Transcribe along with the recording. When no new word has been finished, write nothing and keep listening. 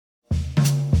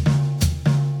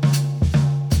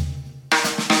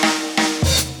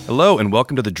Hello, and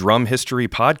welcome to the Drum History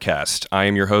Podcast. I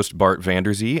am your host, Bart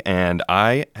Vanderzee, and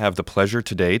I have the pleasure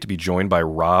today to be joined by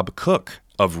Rob Cook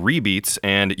of Rebeats,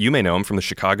 and you may know him from the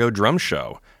Chicago Drum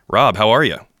Show. Rob, how are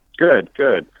you? Good.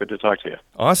 Good to talk to you.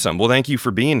 Awesome. Well, thank you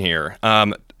for being here.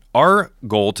 Our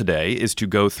goal today is to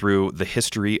go through the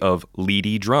history of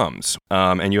Leedy drums,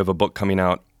 and you have a book coming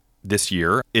out this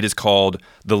year. It is called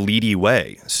The Leedy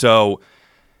Way. So,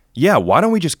 yeah, why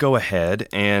don't we just go ahead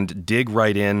and dig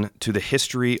right in to the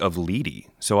history of Leedy?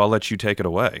 So I'll let you take it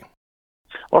away.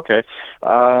 Okay.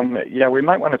 We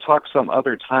might want to talk some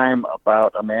other time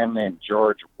about a man named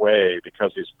George Way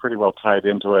because he's pretty well tied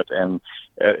into it. And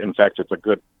in fact, it's a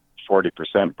good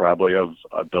 40% probably of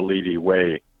the Leedy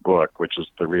Way book, which is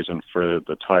the reason for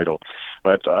the title.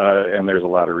 But and there's a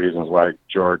lot of reasons why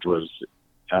George was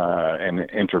an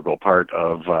integral part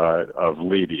of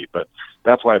Leedy. But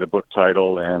that's why the book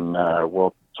title, and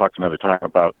we'll talk another time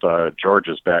about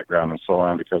George's background and so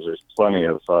on, because there's plenty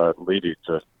of Leedy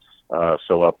to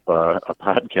fill up a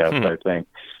podcast, I think.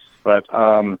 But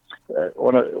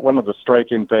one of the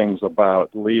striking things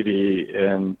about Leedy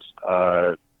and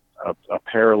a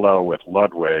parallel with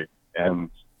Ludwig,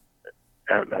 and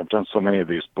I've done so many of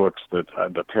these books that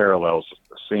the parallels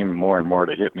seem more and more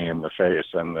to hit me in the face,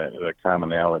 and the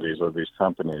commonalities of these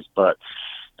companies. But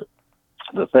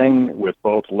the thing with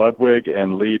both Ludwig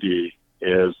and Leedy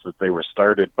is that they were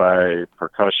started by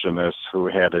percussionists who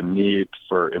had a need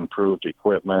for improved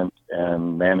equipment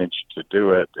and managed to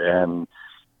do it, and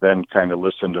then kind of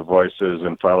listened to voices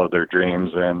and follow their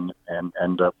dreams and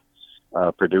end up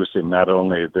producing not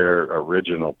only their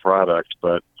original product,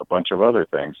 but a bunch of other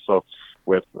things. So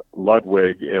with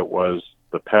Ludwig, it was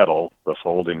the pedal, the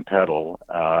folding pedal,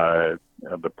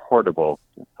 the portable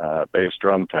bass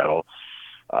drum pedal.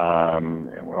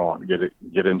 And we'll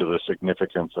get into the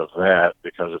significance of that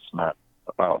because it's not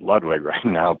about Ludwig right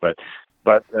now. But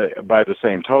by the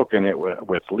same token,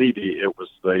 with Leedy, it was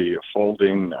the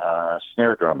folding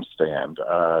snare drum stand.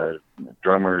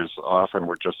 Drummers often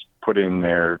were just putting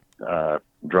their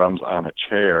drums on a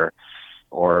chair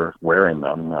or wearing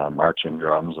them, marching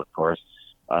drums, of course,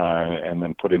 and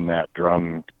then putting that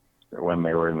drum when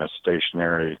they were in a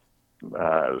stationary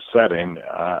setting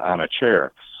on a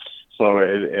chair. So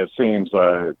it seems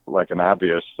like an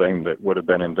obvious thing that would have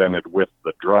been invented with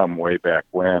the drum way back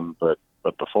when, but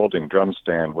the folding drum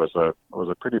stand was a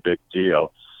pretty big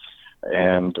deal,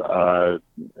 and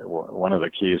one of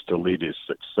the keys to Leedy's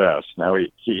success. Now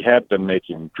he had been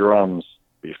making drums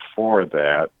before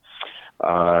that.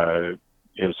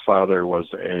 His father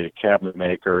was a cabinet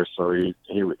maker, so he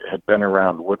had been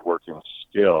around woodworking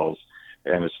skills,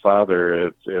 and his father,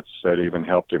 it said, even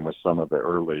helped him with some of the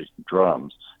early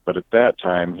drums. But at that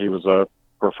time, he was a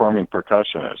performing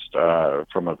percussionist.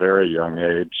 From a very young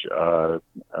age,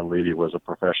 Leedy was a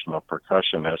professional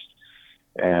percussionist,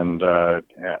 and a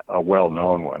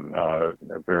well-known one, a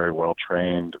very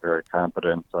well-trained, very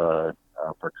competent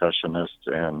percussionist,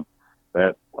 and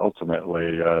that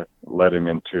ultimately led him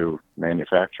into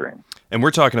manufacturing. And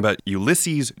we're talking about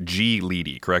Ulysses G.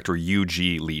 Leedy, correct? Or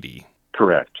U.G. Leedy?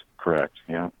 Correct,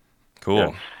 yeah. Cool.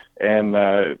 Yeah. And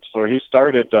so he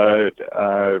started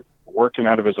working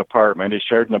out of his apartment. He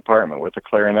shared an apartment with a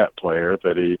clarinet player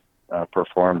that he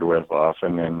performed with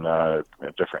often in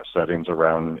different settings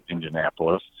around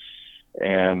Indianapolis.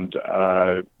 And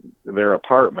their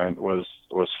apartment was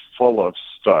full of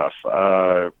stuff.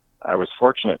 I was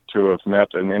fortunate to have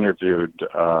met and interviewed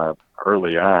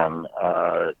early on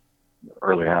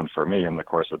for me in the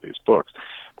course of these books,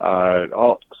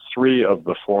 all three of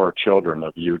the four children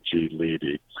of U.G.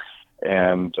 Leedy.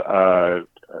 And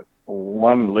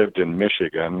one lived in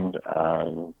Michigan,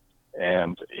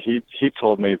 and he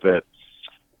told me that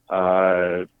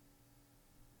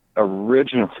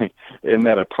originally in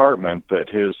that apartment that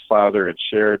his father had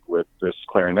shared with this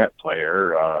clarinet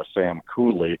player, Sam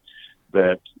Cooley,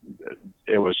 that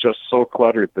it was just so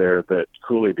cluttered there that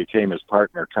Cooley became his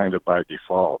partner kind of by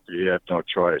default. He had no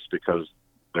choice because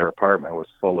their apartment was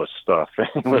full of stuff,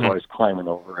 and he was always climbing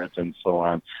over it and so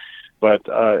on. But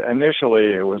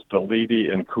initially, it was the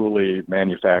Leedy and Cooley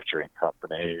Manufacturing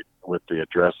Company with the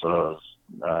address of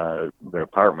the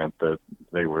apartment that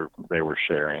they were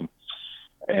sharing,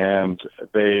 and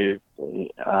they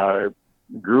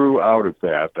grew out of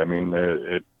that. I mean,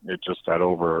 it just got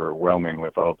overwhelming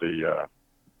with all the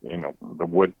the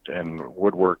wood and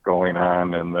woodwork going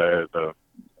on, and the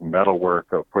metal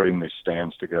work of putting these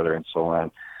stands together and so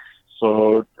on.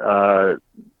 So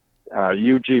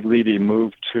U.G. Leedy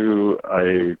moved to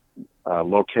a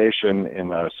location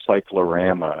in a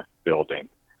cyclorama building,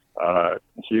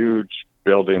 huge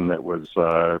building that was,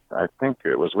 I think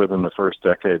it was within the first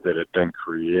decade that it had been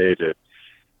created.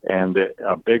 and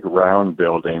a big round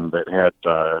building that had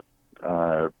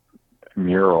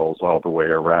murals all the way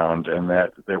around, and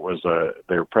that there was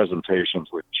their presentations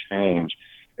would change.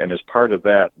 And as part of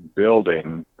that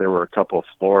building, there were a couple of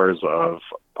floors of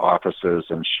offices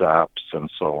and shops and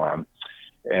so on.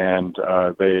 And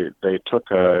they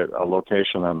took a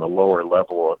location on the lower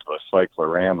level of the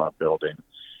Cyclorama building.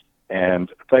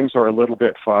 And things are a little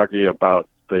bit foggy about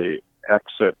the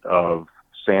exit of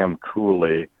Sam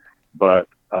Cooley, but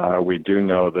we do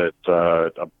know that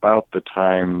about the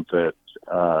time that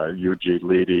Eugene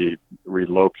Leedy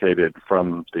relocated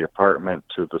from the apartment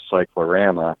to the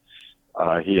Cyclorama,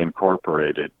 he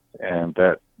incorporated, and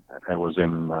that was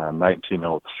in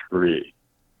 1903.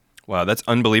 Wow, that's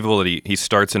unbelievable that he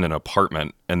starts in an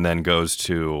apartment and then goes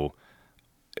to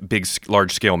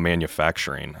large-scale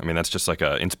manufacturing. I mean, that's just like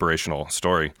an inspirational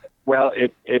story. Well,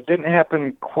 it didn't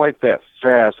happen quite that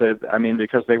fast.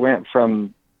 Because they went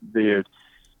from the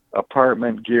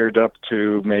apartment geared up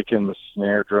to making the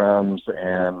snare drums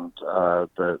and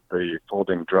the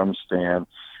folding drum stand.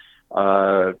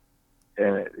 And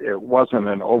it wasn't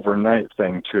an overnight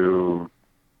thing to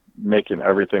making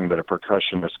everything that a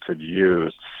percussionist could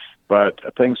use. But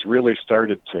things really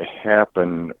started to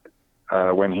happen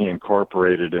when he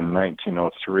incorporated in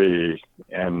 1903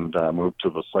 and moved to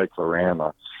the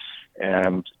Cyclorama.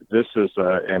 And this is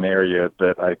an area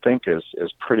that I think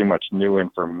is pretty much new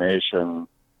information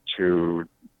to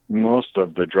most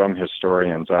of the drum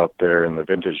historians out there in the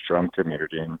vintage drum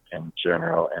community in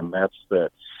general. And that's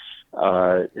that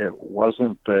it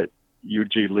wasn't that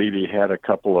Eugene Leedy had a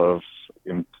couple of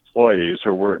employees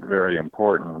who weren't very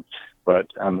important, but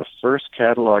on the first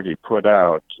catalog he put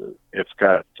out, it's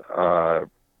got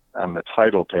on the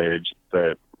title page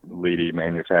that Leedy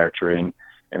Manufacturing,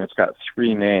 and it's got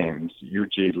three names: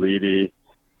 Eugene Leedy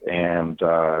and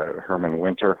Herman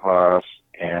Winterhoff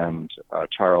and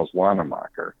Charles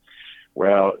Wanamacher.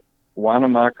 Well,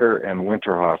 Wanamacher and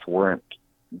Winterhoff weren't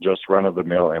just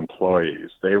run-of-the-mill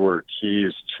employees. They were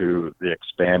keys to the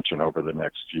expansion over the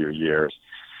next few years.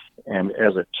 And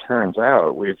as it turns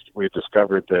out, we've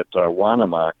discovered that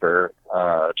Wanamacher,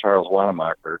 Charles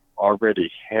Wanamacher,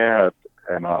 already had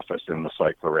an office in the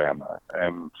Cyclorama.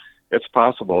 And it's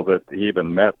possible that he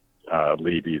even met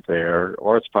Leedy there,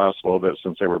 or it's possible that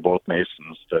since they were both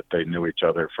Masons, that they knew each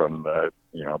other from the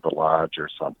lodge or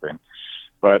something.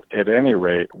 But at any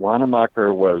rate,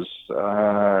 Wanamacher was,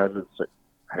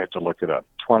 I had to look it up,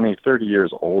 20, 30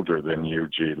 years older than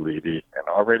Eugene Leedy, and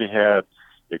already had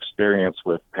experience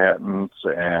with patents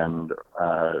and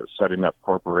setting up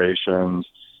corporations,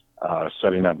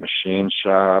 setting up machine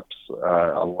shops,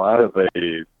 a lot of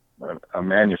the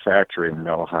manufacturing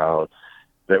know-how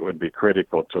that would be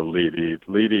critical to Leedy.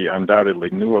 Leedy undoubtedly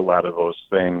knew a lot of those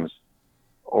things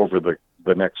over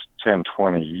the next 10,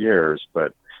 20 years,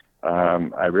 but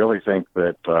I really think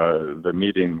that the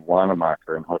meeting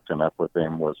Wanamacher and hooking up with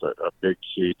him was a big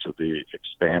key to the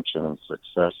expansion and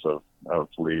success of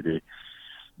Leedy.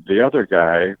 The other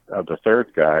guy, the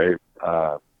third guy,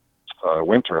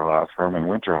 Winterhoff, Herman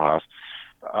Winterhoff,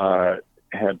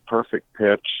 had perfect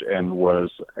pitch and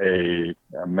was a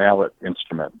mallet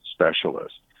instrument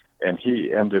specialist. And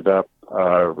he ended up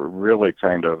really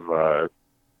kind of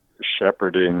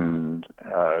shepherding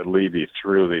Leedy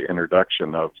through the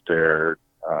introduction of their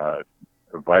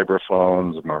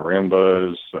vibraphones,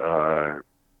 marimbas,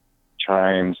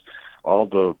 chimes, all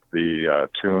the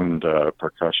tuned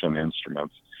percussion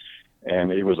instruments.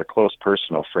 And he was a close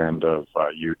personal friend of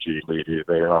Eugene Leedy.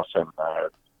 They often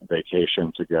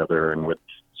vacationed together and would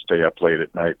stay up late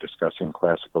at night discussing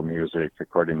classical music,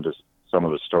 according to some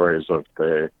of the stories of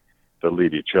the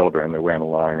Leedy children that went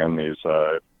along on these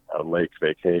lake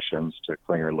vacations to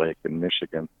Klinger Lake in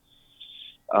Michigan.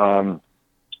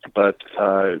 But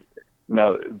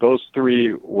now those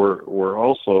three were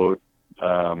also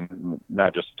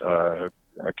not just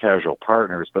casual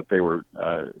partners, but they were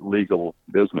legal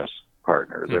business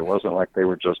partners. It wasn't like they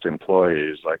were just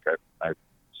employees, like I've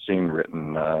seen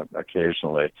written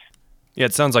occasionally. Yeah,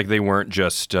 it sounds like they weren't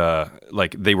just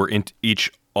like they were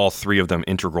all three of them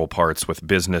integral parts with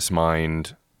business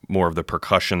mind, more of the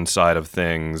percussion side of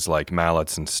things like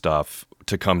mallets and stuff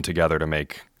to come together to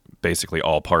make basically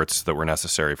all parts that were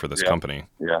necessary for this company.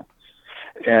 Yeah.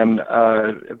 And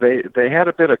they had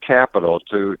a bit of capital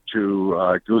to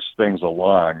goose things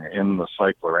along in the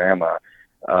Cyclorama.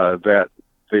 That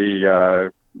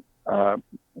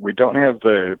we don't have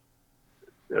the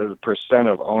percent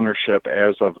of ownership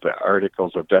as of the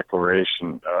Articles of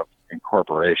Declaration of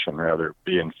Incorporation, rather,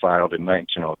 being filed in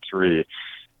 1903.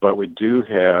 But we do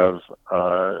have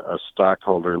a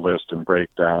stockholder list and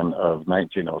breakdown of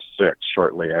 1906,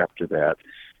 shortly after that.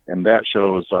 and that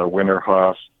shows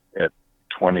Winterhoff at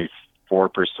 24%,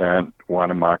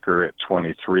 Wanamaker at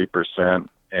 23%,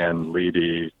 and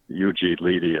Eugene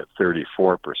Leedy at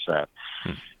 34%.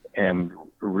 And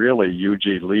really,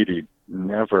 Eugene Leedy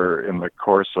never, in the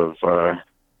course of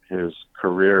his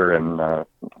career and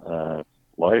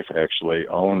life, actually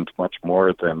owned much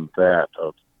more than that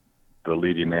of the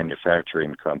Leedy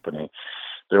Manufacturing Company.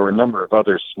 There were a number of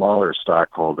other smaller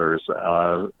stockholders.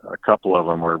 A couple of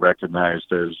them were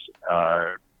recognized as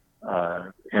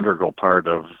integral part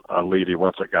of Leedy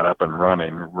once it got up and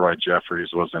running. Roy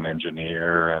Jeffries was an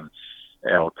engineer, and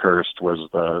Al Kirst was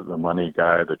the money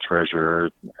guy, the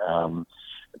treasurer.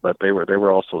 But they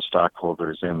were also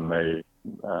stockholders in the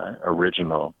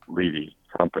original Leedy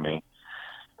company.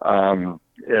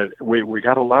 We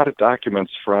got a lot of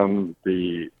documents from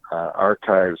the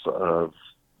archives of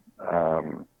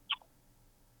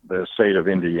the state of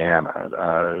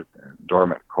Indiana,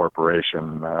 dormant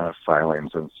corporation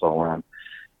filings and so on.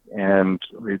 And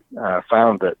we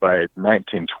found that by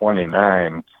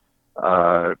 1929,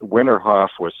 Winterhoff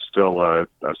was still a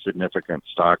significant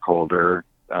stockholder.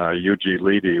 Eugene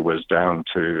Leedy was down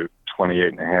to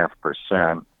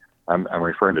 28.5%. I'm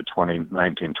referring to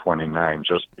 1929,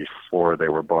 just before they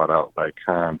were bought out by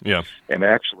Kahn. Yeah. And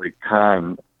actually,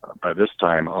 Kahn, by this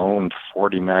time, owned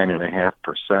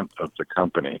 49.5% of the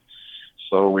company.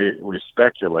 So we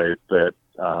speculate that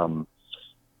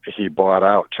he bought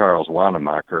out Charles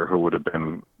Wanamaker, who would have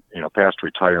been, past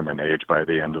retirement age by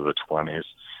the end of the 20s,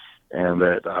 and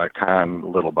that Kahn,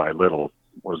 little by little,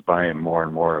 was buying more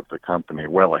and more of the company,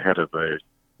 well ahead of the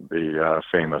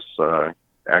famous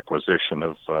acquisition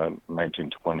of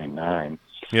 1929.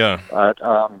 Yeah.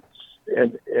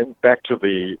 And back to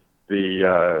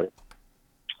the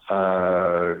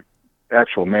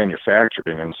actual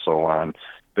manufacturing and so on,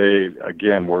 they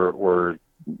again were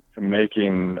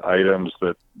making items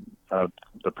that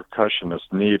the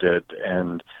percussionists needed,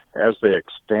 and as they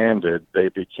expanded, they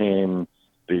became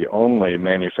the only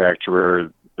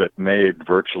manufacturer that made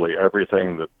virtually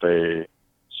everything that they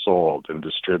sold and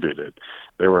distributed.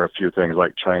 There were a few things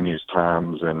like Chinese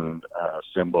toms and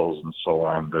cymbals and so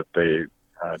on that they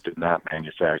did not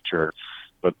manufacture,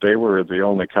 but they were the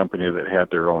only company that had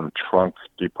their own trunk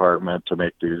department to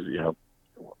make these,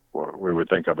 what we would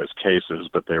think of as cases,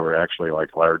 but they were actually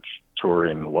like large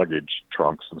touring luggage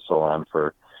trunks and so on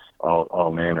for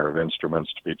all manner of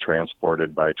instruments to be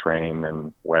transported by train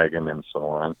and wagon and so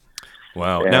on.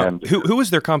 Wow. And now, who was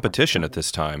their competition at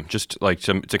this time? Just like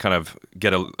to kind of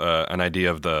get an idea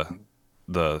of the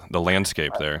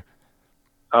landscape there.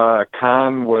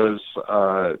 Kahn was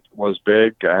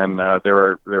big, and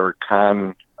there were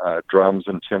Kahn drums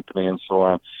and timpani and so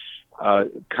on.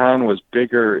 Kahn was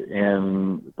bigger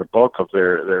in the bulk of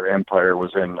their empire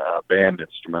was in band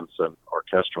instruments and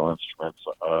orchestral instruments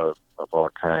of all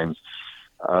kinds.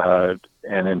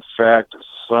 And in fact,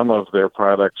 some of their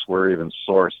products were even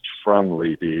sourced from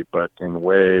Leedy, but in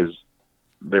ways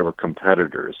they were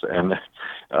competitors. And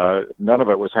none of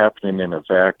it was happening in a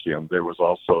vacuum. There was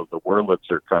also the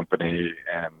Wurlitzer Company,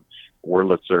 and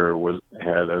Wurlitzer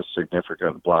had a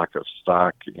significant block of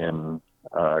stock in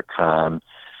Kahn.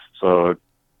 So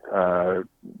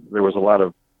there was a lot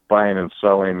of buying and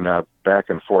selling back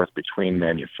and forth between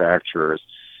manufacturers.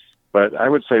 But I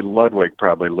would say Ludwig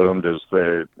probably loomed as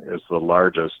the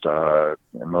largest and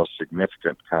most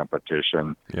significant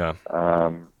competition. Yeah.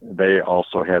 They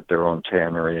also had their own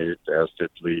tannery, as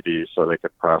did Leedy, so they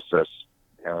could process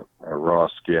raw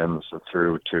skins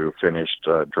through to finished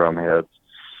drum heads.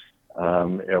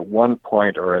 At one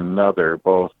point or another,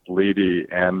 both Leedy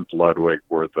and Ludwig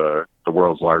were the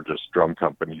world's largest drum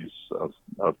companies of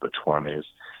the 20s.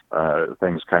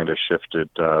 Things kind of shifted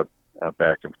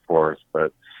back and forth,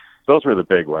 but those were the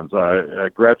big ones.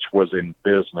 Gretsch was in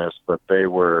business, but they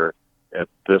were, at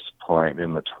this point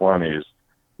in the 20s,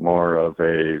 more of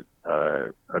a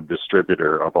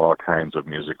distributor of all kinds of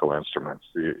musical instruments.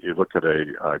 You look at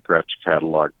a Gretsch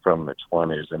catalog from the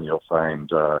 20s, and you'll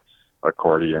find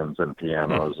accordions and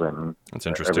pianos and That's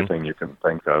interesting. Everything you can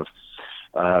think of.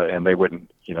 And they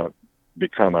wouldn't,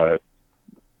 become a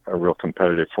real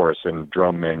competitive force in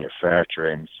drum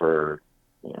manufacturing for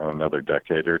another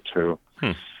decade or two.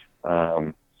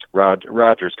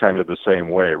 Rogers kind of the same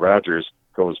way. Rogers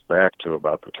goes back to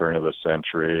about the turn of the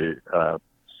century,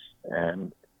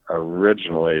 and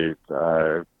originally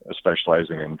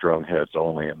specializing in drum heads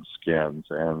only and skins.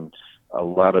 And a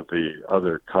lot of the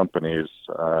other companies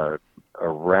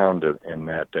around it in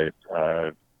that day,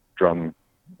 drum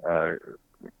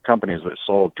companies that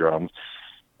sold drums,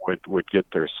 would get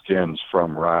their skins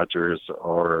from Rogers,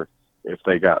 or if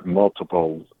they got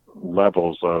multiple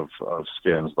levels of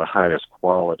skins, the highest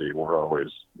quality were always,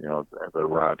 the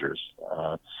Rogers.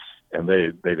 And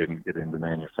they didn't get into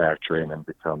manufacturing and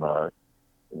become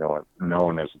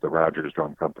known as the Rogers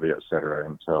Drum Company, et cetera,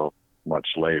 until much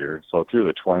later. So through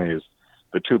the 20s,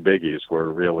 the two biggies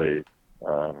were really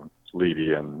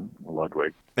Leedy and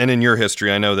Ludwig. And in your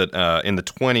history, I know that in the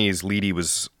 20s,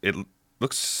 Leedy it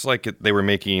looks like they were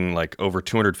making like over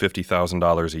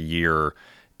 $250,000 a year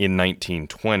in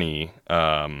 1920,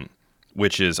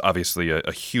 which is obviously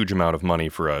a huge amount of money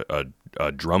for a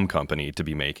drum company to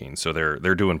be making. So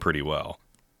they're doing pretty well.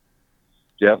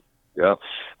 Yep. Yeah.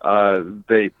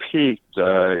 They peaked,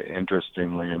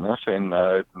 interestingly enough, in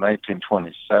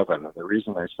 1927. The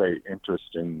reason I say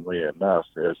interestingly enough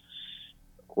is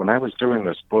when I was doing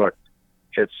this book,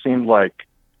 it seemed like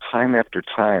time after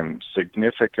time,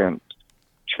 significant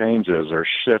changes or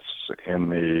shifts in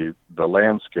the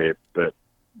landscape that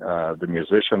the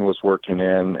musician was working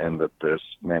in and that this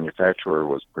manufacturer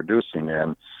was producing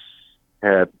in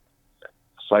had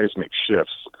seismic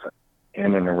shifts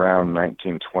in and around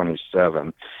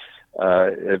 1927.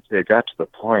 It got to the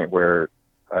point where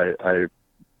I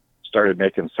started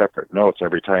making separate notes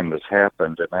every time this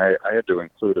happened, and I had to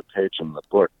include a page in the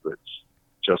book that's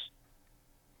just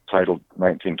titled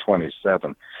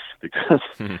 1927 because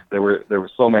there were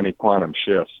so many quantum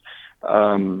shifts.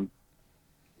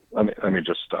 Let me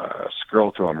just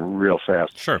scroll through them real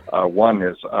fast. Sure. One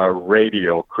is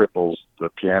radio cripples the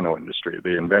piano industry.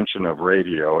 The invention of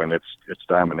radio and its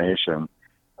domination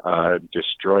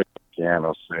destroyed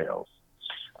piano sales.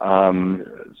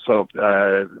 So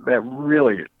that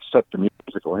really set the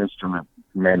musical instrument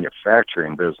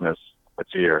manufacturing business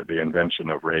afire, the invention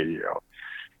of radio,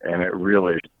 and it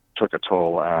really took a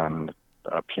toll on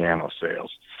piano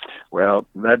sales. Well,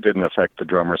 that didn't affect the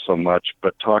drummer so much,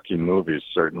 but talking movies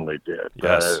certainly did.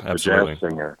 Yes, absolutely. The Jazz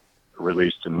Singer,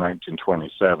 released in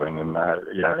 1927, and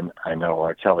I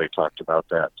know Kelly talked about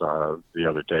that the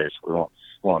other day, so we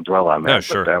won't dwell on that. No,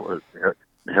 sure. But that was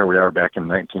here we are back in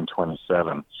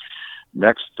 1927.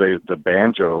 Next, the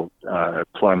banjo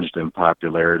plunged in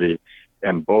popularity,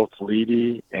 and both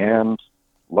Leedy and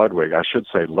Ludwig, I should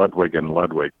say Ludwig and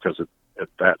Ludwig, because at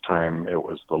that time it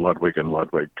was the Ludwig and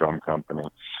Ludwig Drum Company.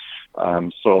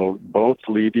 So both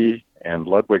Leedy and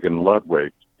Ludwig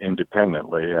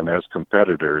independently and as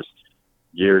competitors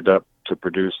geared up to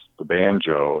produce the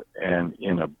banjo, and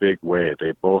in a big way.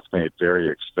 They both made very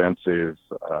expensive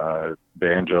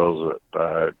banjos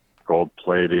with gold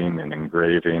plating and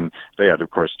engraving. They had,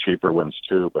 of course, cheaper ones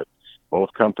too, but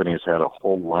both companies had a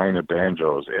whole line of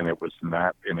banjos, and it was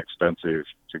not inexpensive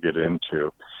to get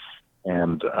into.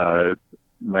 And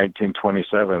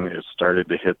 1927, it started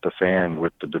to hit the fan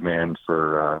with the demand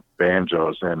for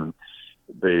banjos, and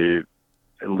the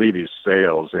Leedy's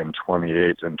sales in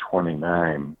 28 and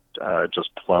 29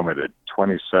 just plummeted.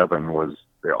 27 was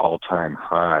the all-time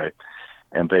high,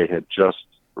 and they had just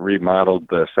remodeled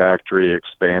the factory,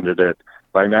 expanded it.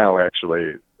 By now,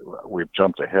 actually, we've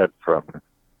jumped ahead from,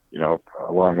 a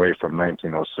long way from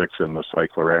 1906 in the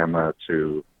cyclorama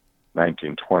to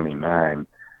 1929.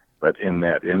 But in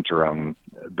that interim,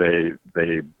 they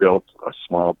built a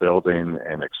small building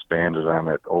and expanded on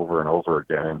it over and over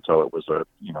again until it was a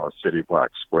city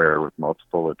block square with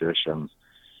multiple additions.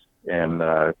 And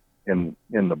in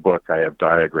the book, I have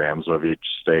diagrams of each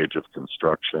stage of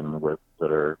construction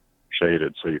that are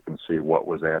shaded so you can see what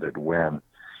was added when.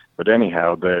 But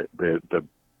anyhow, the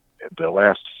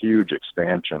last huge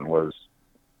expansion was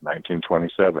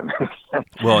 1927.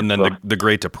 Well, and then the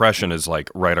Great Depression is like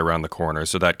right around the corner,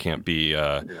 so that can't be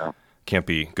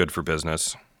good for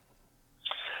business.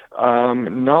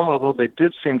 No, although they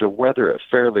did seem to weather it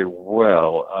fairly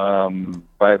well.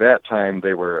 By that time,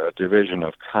 they were a division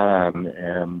of Kahn,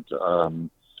 and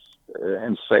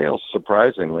sales,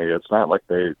 surprisingly, it's not like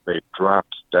they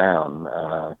dropped down,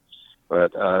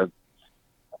 but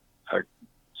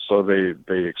so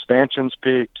the expansions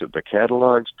peaked, the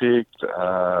catalogs peaked.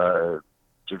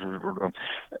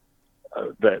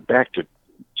 Back to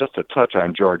just to touch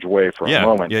on George Way for a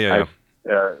moment.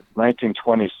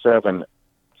 1927,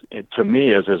 to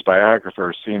me, as his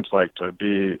biographer, seems like to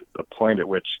be the point at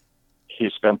which he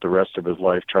spent the rest of his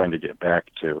life trying to get back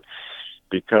to,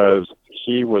 because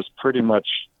he was pretty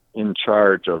much in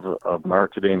charge of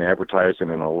marketing, advertising,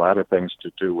 and a lot of things to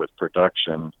do with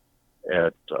production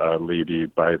at Leedy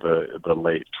by the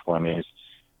late 20s.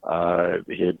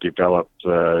 He had developed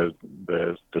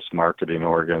this marketing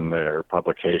organ, their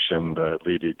publication, the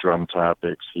Leedy Drum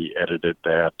Topics. He edited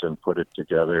that and put it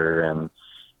together and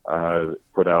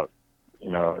put out,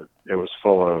 it was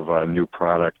full of new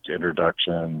product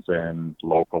introductions and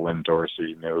local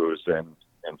endorsee news and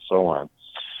so on.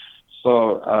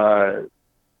 So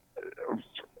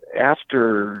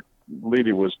after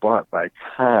Leedy was bought by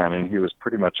Kahn, and he was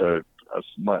pretty much a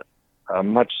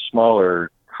much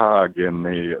smaller cog in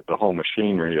the whole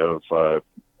machinery of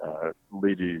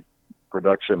Leedy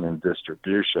production and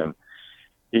distribution,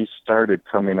 he started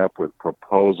coming up with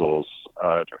proposals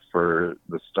for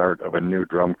the start of a new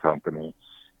drum company.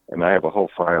 And I have a whole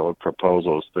file of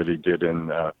proposals that he did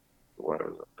in,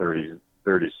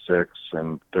 36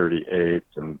 and 38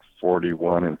 and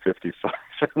 41 and 55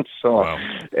 and so on. Wow.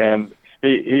 And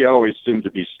he always seemed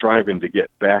to be striving to get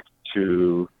back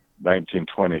to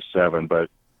 1927, but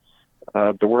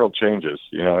the world changes.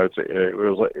 You know, it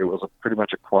was pretty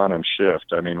much a quantum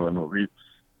shift. I mean,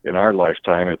 in our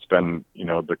lifetime, it's been, you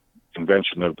know, the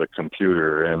invention of the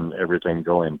computer and everything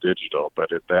going digital.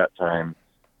 But at that time,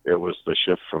 it was the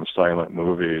shift from silent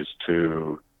movies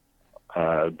to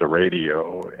the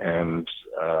radio, and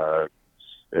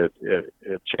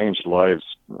it changed lives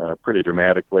pretty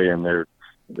dramatically. And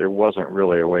there wasn't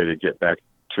really a way to get back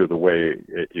to the way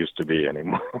it used to be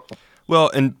anymore. Well,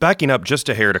 and backing up just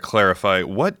a hair to clarify,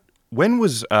 when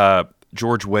was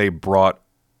George Way brought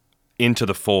into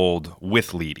the fold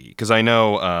with Leedy? Because I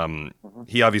know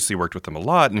he obviously worked with them a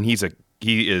lot, and he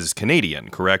is Canadian,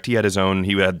 correct? He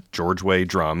had George Way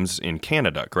drums in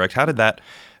Canada, correct? How did that?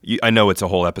 I know it's a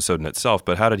whole episode in itself,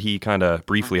 but how did he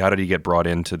get brought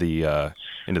into the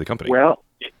company? Well,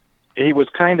 he was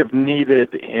kind of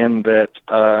needed in that.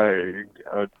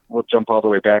 We'll jump all the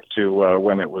way back to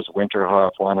when it was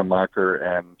Winterhoff, Wanamaker,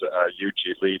 and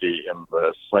Eugene Leedy in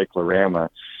the Cyclorama.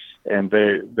 And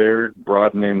they're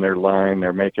broadening their line.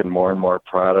 They're making more and more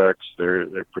products.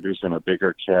 They're producing a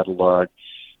bigger catalog,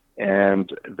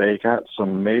 and they got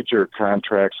some major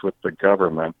contracts with the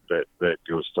government that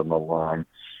goosed them along.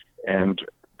 And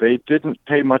they didn't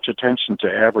pay much attention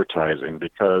to advertising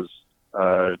because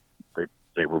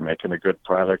they were making a good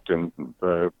product, and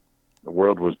the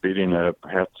world was beating a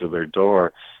path to their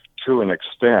door to an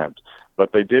extent.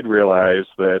 But they did realize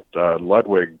that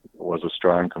Ludwig was a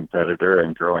strong competitor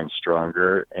and growing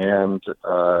stronger, and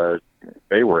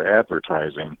they were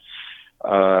advertising.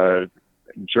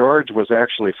 George was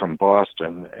actually from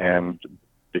Boston and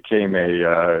became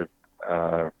a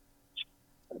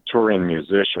touring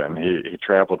musician. He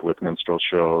traveled with minstrel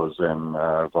shows and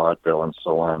vaudeville and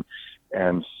so on,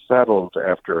 and settled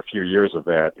after a few years of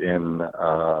that in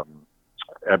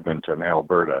Edmonton,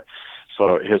 Alberta.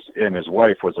 So his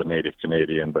wife was a native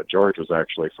Canadian, but George was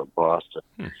actually from Boston.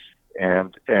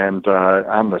 And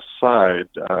on the side,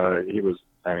 he was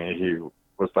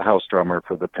the house drummer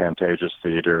for the Pantages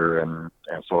Theater and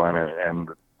so on, and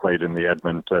played in the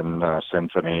Edmonton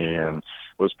Symphony, and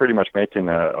was pretty much making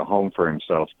a home for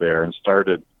himself there, and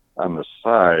started on the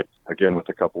side, again with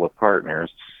a couple of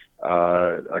partners,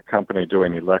 a company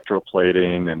doing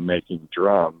electroplating and making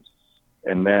drums.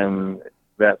 And then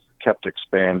that kept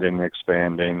expanding,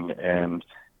 and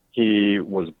he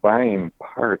was buying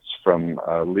parts from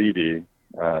Leedy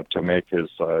to make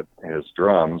his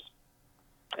drums.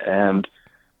 And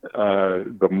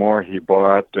the more he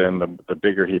bought and the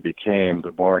bigger he became,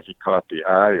 the more he caught the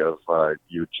eye of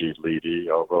Eugene Leedy,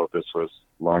 although this was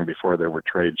long before there were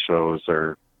trade shows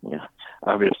or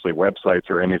obviously websites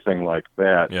or anything like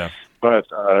that. Yeah. But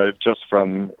just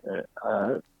from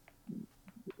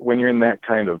when you're in that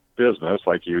kind of business,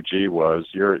 like UG was,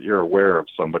 you're aware of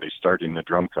somebody starting the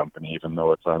drum company, even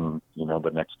though it's on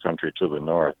the next country to the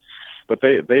north. But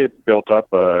they built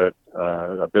up a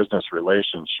business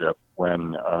relationship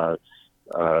when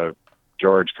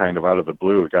George, kind of out of the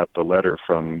blue, got the letter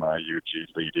from UG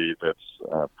Leedy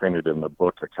that's printed in the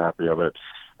book, a copy of it,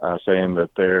 saying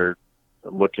that they're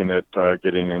looking at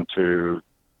getting into.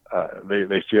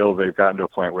 They feel they've gotten to a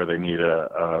point where they need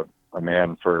a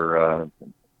man for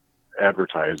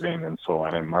advertising and so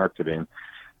on and marketing,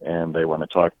 and they want to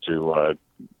talk to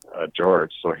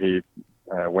George. So he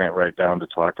went right down to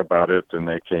talk about it, and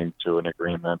they came to an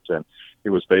agreement, and he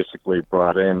was basically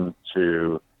brought in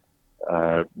to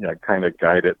kind of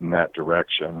guide it in that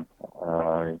direction.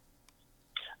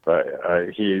 But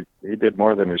he did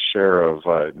more than his share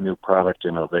of new product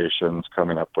innovations,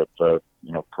 coming up with the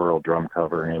pearl drum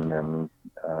covering and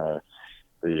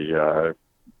the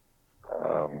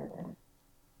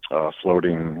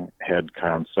floating head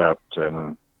concept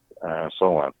and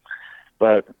so on.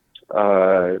 But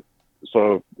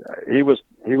so he was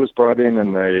brought in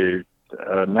the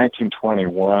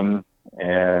 1921,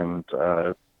 and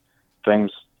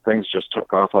things just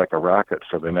took off like a rocket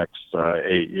for the next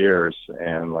 8 years.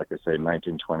 And like I say,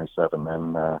 1927,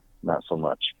 then not so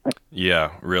much.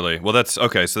 Yeah, really. Well, that's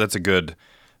okay. So that's a good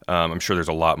I'm sure there's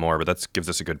a lot more, but that gives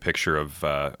us a good picture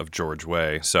of George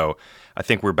Way. So I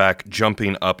think we're back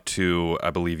jumping up to, I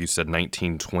believe you said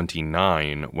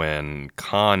 1929 when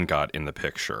Kahn got in the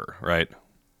picture, right?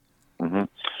 Mm-hmm.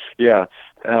 Yeah.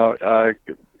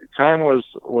 Kahn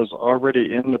was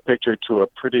already in the picture to a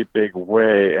pretty big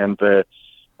way, and the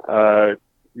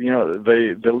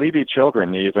Levy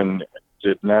children even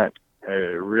did not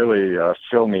really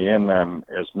fill me in on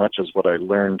as much as what I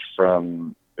learned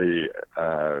from the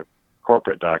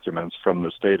corporate documents from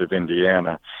the state of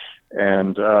Indiana.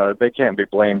 And they can't be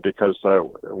blamed because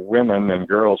women and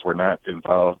girls were not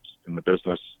involved in the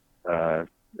business at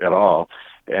all.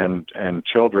 And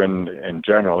children in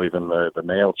general, even the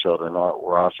male children,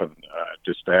 were often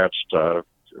dispatched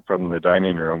from the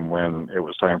dining room when it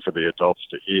was time for the adults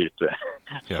to eat.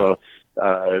 Yeah. So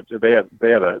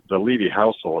the Levy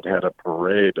household had a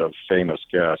parade of famous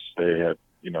guests. They had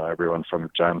everyone from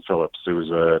John Philip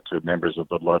Sousa to members of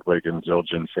the Ludwig and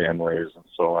Zildjian families and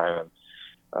so on,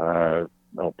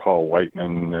 and Paul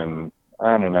Whiteman and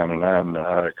on and on and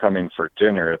on, coming for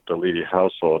dinner at the Levy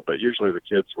household. But usually the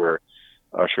kids were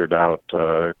ushered out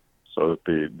so that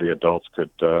the adults could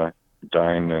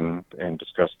dine and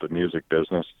discuss the music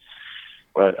business.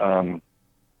 But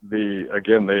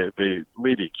the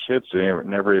Levy kids, they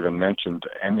never even mentioned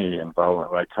any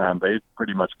involvement by Kahn. They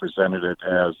pretty much presented it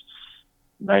as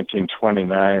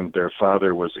 1929, their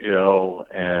father was ill,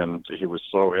 and he was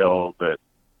so ill that,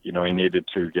 he needed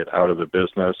to get out of the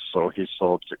business, so he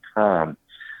sold to Kahn.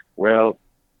 Well,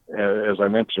 as I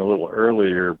mentioned a little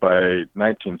earlier, by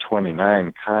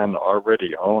 1929, Kahn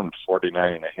already owned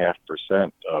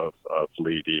 49.5% of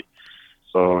Levy,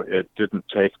 so it didn't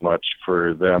take much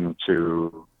for them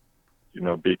to,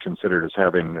 be considered as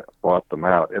having bought them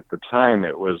out. At the time,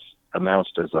 it was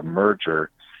announced as a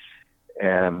merger.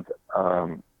 And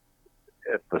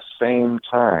at the same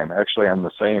time, actually on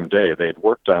the same day, they'd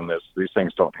worked on this. These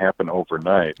things don't happen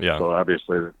overnight. Yeah. So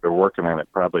obviously they're working on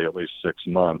it probably at least 6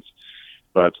 months.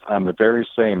 But on the very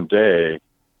same day,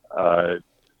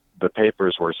 the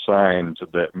papers were signed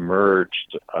that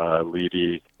merged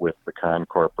Levy with the Kahn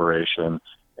Corporation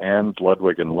and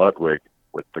Ludwig and Ludwig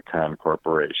with the Kahn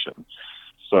Corporation.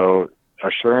 So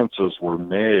assurances were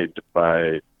made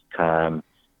by Kahn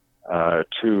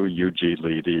to Eugene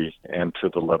Levy and to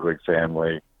the Ludwig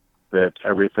family that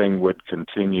everything would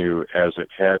continue as it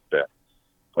had been.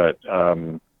 But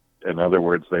in other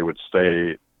words,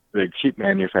 they'd keep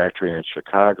manufacturing in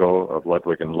Chicago of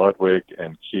Ludwig and Ludwig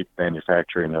and keep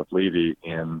manufacturing of Levy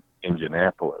in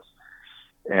Indianapolis.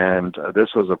 And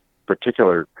this was a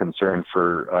particular concern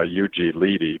for Eugene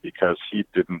Levy because he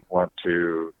didn't want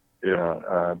to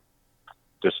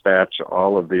dispatch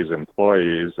all of these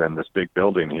employees and this big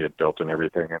building he had built and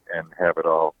everything and have it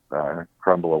all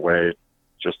crumble away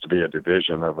just to be a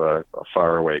division of a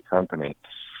faraway company.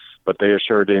 But they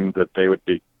assured him that they would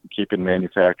be keeping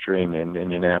manufacturing in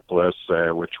Indianapolis,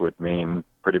 which would mean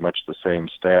pretty much the same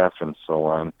staff and so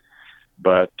on.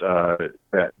 But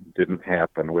that didn't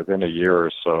happen. Within a year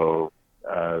or so,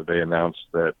 they announced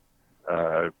that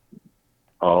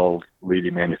all Levy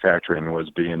manufacturing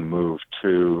was being moved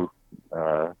to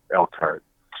Elkhart,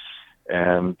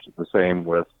 and the same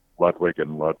with Ludwig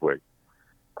and Ludwig.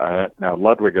 Now,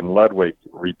 Ludwig and Ludwig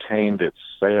retained its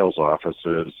sales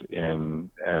offices and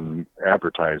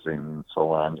advertising and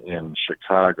so on in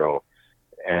Chicago,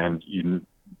 and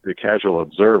the casual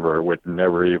observer would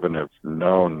never even have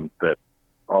known that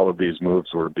all of these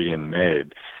moves were being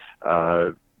made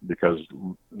because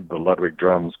the Ludwig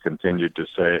drums continued to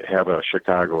have a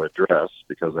Chicago address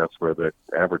because that's where the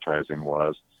advertising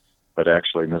was. But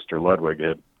actually, Mr. Ludwig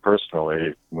had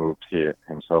personally moved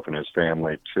himself and his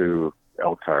family to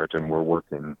Elkhart and were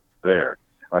working there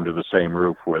under the same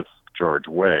roof with George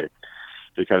Way.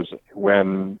 Because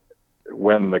when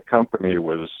the company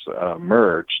was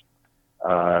merged,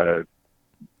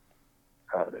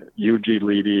 Eugene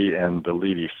Levy and the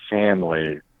Levy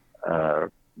family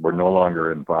were no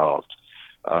longer involved.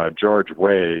 George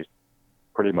Way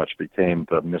pretty much became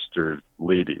the Mr.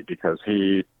 Levy because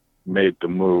he made the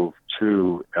move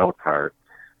to Elkhart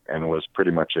and was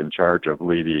pretty much in charge of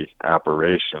Levy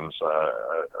operations,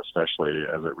 especially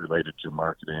as it related to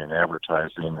marketing and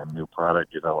advertising and new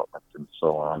product development and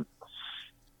so on.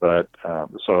 But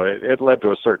so it led to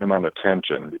a certain amount of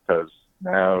tension because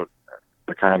now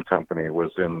the Kahn company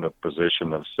was in the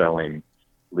position of selling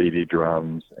Levy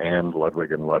drums and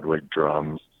Ludwig and Ludwig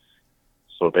drums.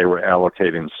 So they were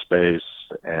allocating space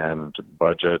and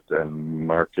budget and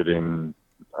marketing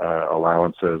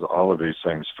allowances, all of these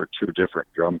things for two different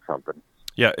drum companies.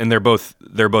 Yeah, and they're both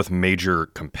major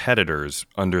competitors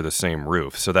under the same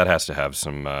roof, so that has to have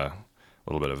some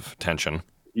little bit of tension.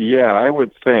 Yeah, I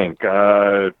would think.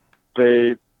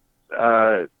 They,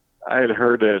 uh, I had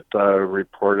heard it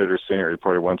reported or seen it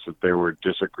reported once that there were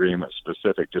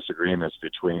specific disagreements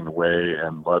between Way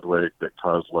and Ludwig that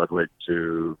caused Ludwig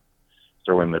to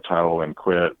throw in the towel and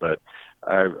quit. But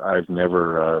I've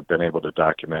never been able to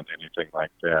document anything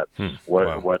like that.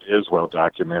 Wow. What is well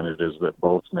documented is that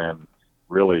both men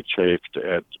really chafed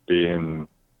at being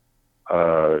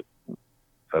uh,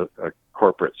 a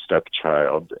corporate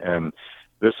stepchild, and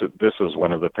this is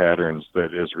one of the patterns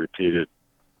that is repeated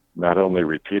not only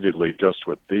repeatedly just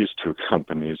with these two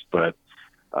companies, but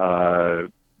uh,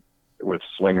 with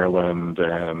Slingerland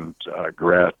and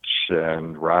Gretsch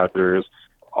and Rogers.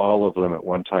 All of them at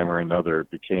one time or another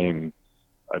became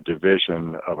a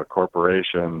division of a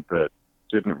corporation that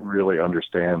didn't really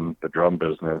understand the drum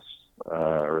business,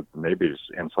 or maybe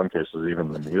in some cases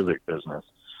even the music business.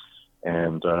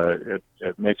 And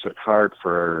it makes it hard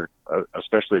for,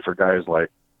 especially for guys like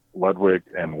Ludwig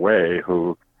and Way,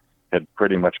 who had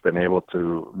pretty much been able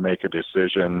to make a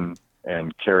decision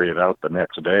and carry it out the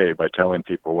next day by telling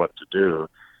people what to do.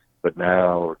 But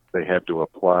now they had to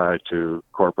apply to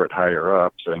corporate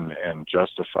higher-ups and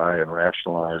justify and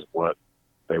rationalize what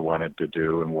they wanted to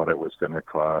do and what it was going to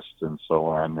cost and so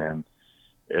on. And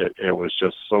it was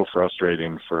just so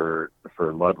frustrating for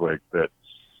Ludwig that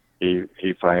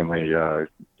he finally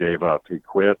gave up. He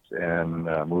quit and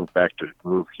moved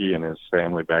he and his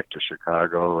family back to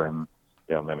Chicago, and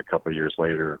then a couple of years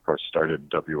later, of course, started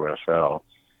WFL.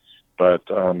 But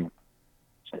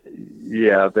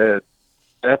yeah,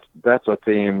 that's a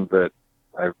theme that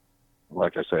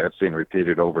like I say, I've seen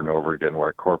repeated over and over again, where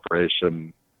a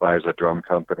corporation buys a drum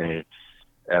company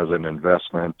as an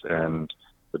investment, and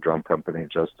the drum company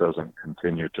just doesn't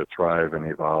continue to thrive and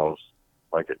evolve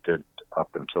like it did up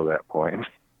until that point.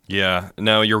 Yeah.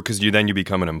 No, because you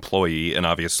become an employee, and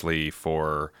obviously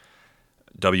for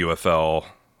WFL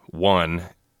one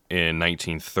in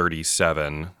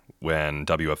 1937, when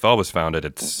WFL was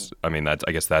founded, I mean, I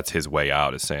guess that's his way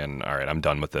out, is saying, all right, I'm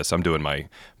done with this. I'm doing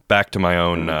back to my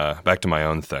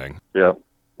own thing. Yeah.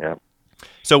 Yeah.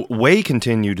 So Way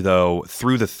continued though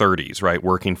through the 30s, right,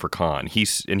 working for Kahn.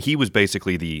 He was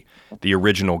basically the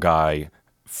original guy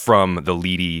from the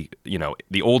Leedy,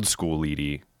 the old school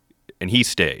Leedy, and he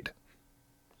stayed.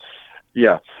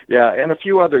 Yeah, and a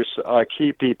few others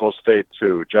key people stayed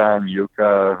too. John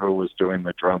Yucca, who was doing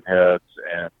the drum heads,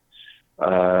 and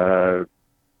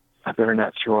I better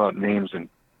not throw out names and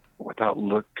without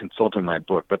consulting my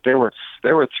book, but there were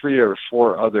 3 or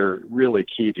 4 other really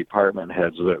key department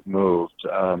heads that moved.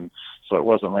 So it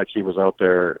wasn't like he was out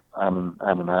there on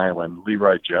an island.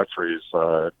 Leroy Jeffries,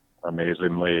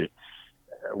 amazingly,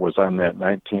 was on that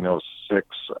 1906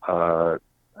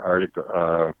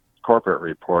 article, corporate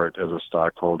report as a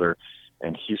stockholder,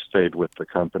 and he stayed with the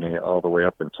company all the way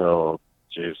up until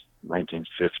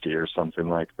 1950 or something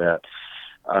like that.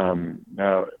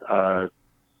 Now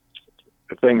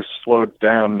things slowed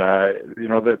down.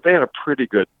 They had a pretty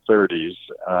good 30s,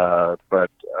 but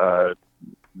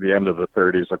the end of the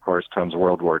 30s, of course, comes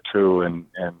World War II,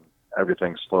 and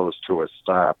everything slows to a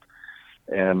stop.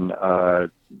 And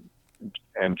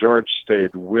George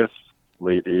stayed with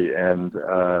Leedy, and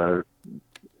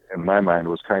in my mind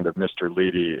was kind of Mr.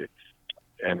 Leedy,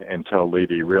 and until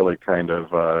Leedy really kind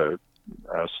of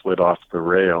slid off the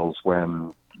rails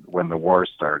when the war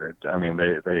started. I mean,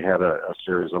 they had a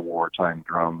series of wartime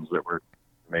drums that were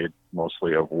made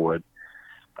mostly of wood,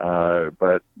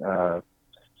 but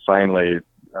finally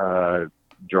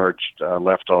George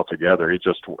left altogether. He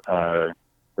just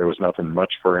there was nothing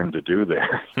much for him to do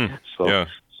there.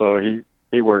 So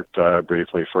he worked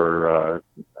briefly for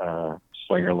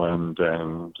Slingerland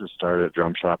and started a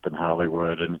drum shop in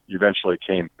Hollywood, and eventually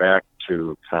came back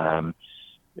to Kahn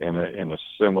in a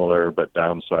similar but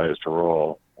downsized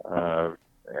role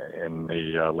in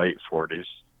the late 40s.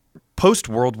 Post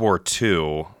World War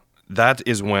II, that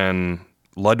is when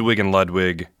Ludwig and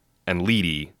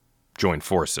Leedy join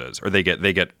forces, or they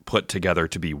get put together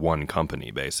to be one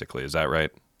company, basically. Is that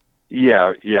right?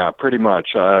 Yeah, pretty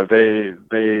much.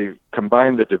 They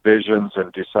combined the divisions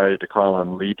and decided to call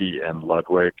them Leedy and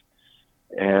Ludwig.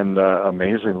 And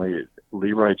amazingly,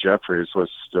 Leroy Jeffries was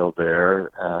still there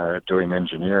doing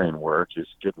engineering work. He's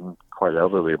getting quite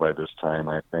elderly by this time,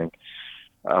 I think.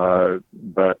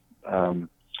 But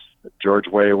George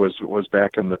Way was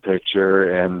back in the picture,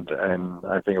 and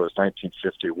I think it was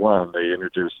 1951 they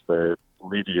introduced the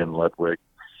Leedy and Ludwig,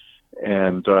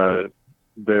 and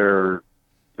their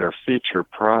feature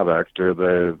product, or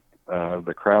the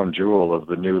crown jewel of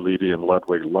the new Leedy and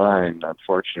Ludwig line,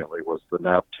 unfortunately, was the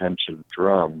knob tension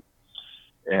drum.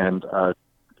 And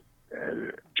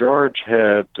George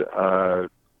had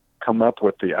come up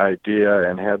with the idea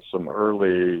and had some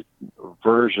early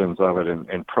versions of it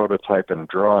in prototype and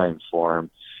drawing form,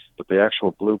 but the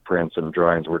actual blueprints and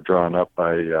drawings were drawn up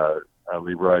by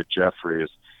Leroy Jeffries.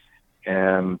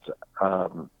 And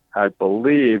I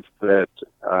believe that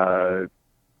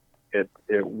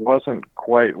it wasn't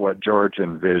quite what George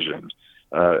envisioned.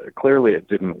 Clearly, it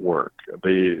didn't work.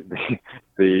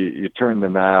 You turn the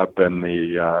knob and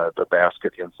the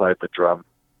basket inside the drum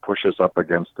pushes up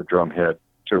against the drum head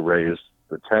to raise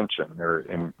the tension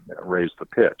or raise the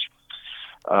pitch.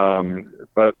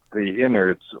 But the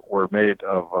innards were made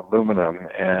of aluminum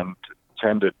and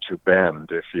tended to bend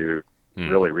if you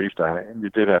really reefed on it. And you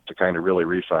did have to kind of really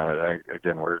reef on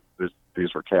it.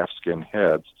 These were calfskin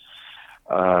heads.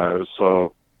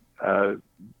 So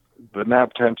the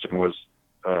knob tension was,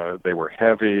 they were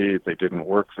heavy, they didn't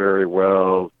work very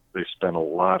well, they spent a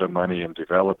lot of money in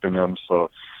developing them,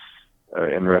 so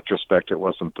in retrospect, it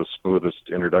wasn't the smoothest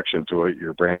introduction to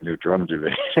your brand new drum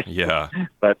division. Yeah.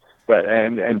 But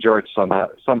George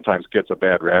sometimes gets a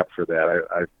bad rap for that.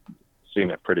 I've seen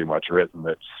it pretty much written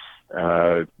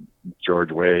that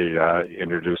George Way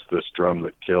introduced this drum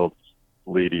that killed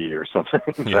Leedy or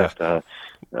something. Yeah.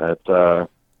 But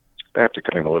I have to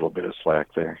cut him a little bit of slack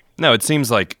there. No, it seems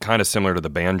like kind of similar to the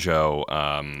banjo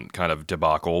kind of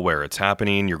debacle where it's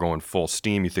happening, you're going full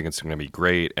steam, you think it's going to be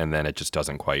great, and then it just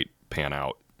doesn't quite pan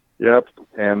out. Yep,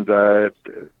 and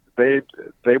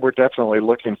they were definitely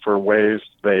looking for ways,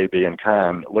 they being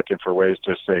Kahn, looking for ways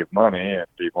to save money and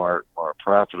be more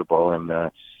profitable, and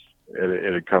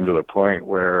it had come to the point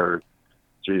where,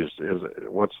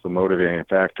 what's the motivating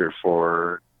factor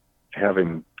for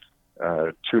having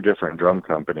two different drum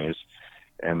companies,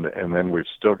 and then we've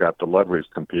still got the Ludwigs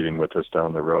competing with us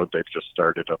down the road. They've just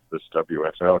started up this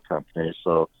WFL company,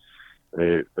 so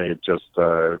they just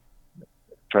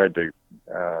tried to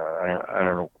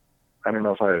I don't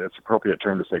know if it's an appropriate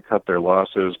term to say cut their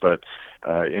losses, but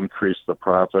increase the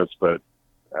profits, but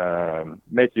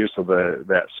make use of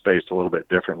that space a little bit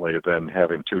differently than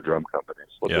having two drum companies.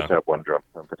 We'll just have one drum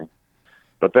company.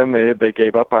 But then they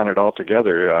gave up on it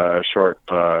altogether. Short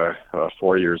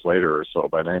 4 years later or so,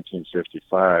 by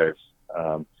 1955,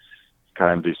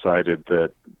 Kahn decided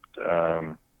that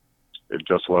it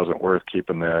just wasn't worth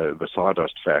keeping the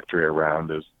sawdust factory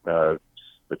around. As the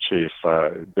chief,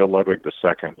 Bill Ludwig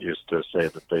II, used to say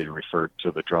that they referred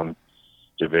to the drum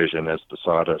division as the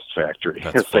sawdust factory.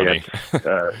 That's funny.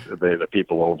 The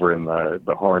people over in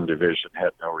the horn division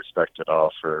had no respect at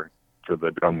all for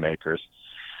the drum makers.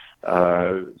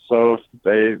 So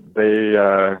they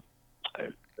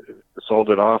sold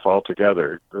it off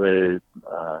altogether. They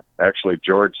actually,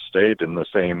 George stayed in the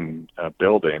same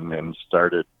building and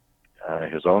started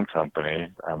his own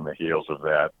company on the heels of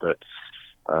that. But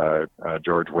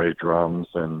George Way Drums,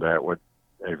 and that would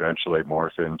eventually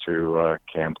morph into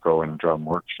Camco and Drum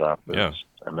Workshop. It's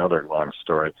another long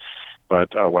story.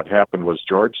 But what happened was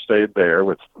George stayed there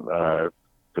with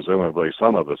presumably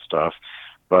some of the stuff,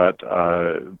 but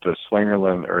the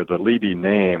Slingerland, or the Leedy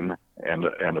name, and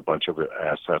a bunch of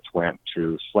assets went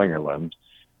to Slingerland,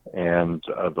 and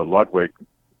the Ludwig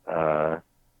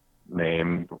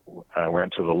name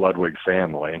went to the Ludwig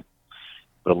family.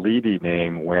 The Leedy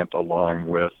name went along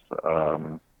with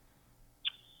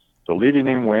the Leedy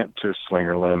name went to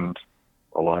Slingerland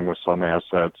along with some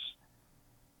assets,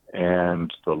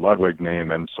 and the Ludwig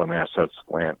name and some assets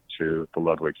went to the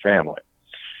Ludwig family.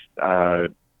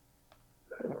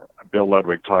 Bill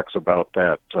Ludwig talks about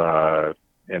that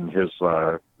in his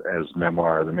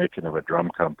memoir, The Making of a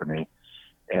Drum Company,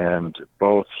 and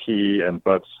both he and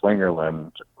Bud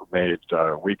Slingerland made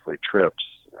weekly trips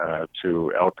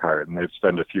to Elkhart, and they'd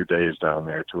spend a few days down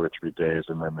there, 2 or 3 days,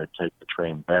 and then they'd take the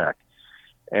train back.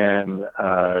 And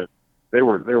they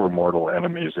were mortal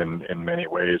enemies in many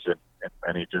ways, in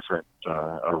many different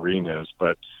arenas,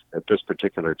 but at this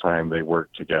particular time they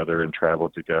worked together and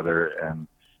traveled together, and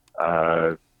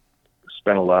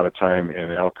spent a lot of time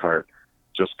in Elkhart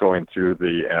just going through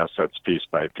the assets piece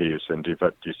by piece and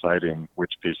deciding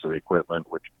which piece of equipment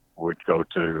would go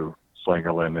to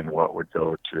Slingerland and what would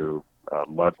go to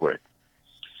Ludwig.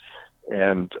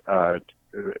 And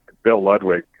Bill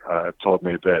Ludwig told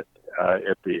me that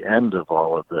at the end of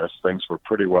all of this, things were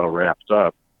pretty well wrapped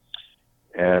up,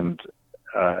 and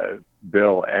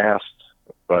Bill asked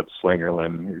Bud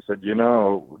Slingerland, he said,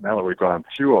 now that we've gone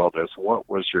through all this, what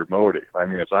was your motive? I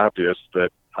mean, it's obvious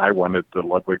that I wanted the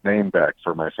Ludwig name back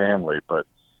for my family, but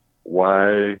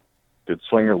why did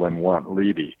Slingerland want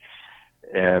Leedy?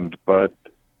 And Bud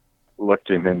looked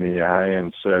him in the eye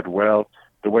and said, well,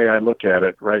 the way I look at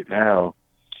it right now,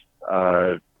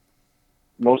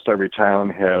 most every town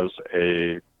has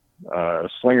a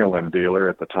Slingerland dealer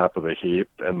at the top of the heap,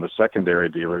 and the secondary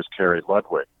dealers carried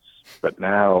Ludwig. But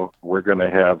now we're going to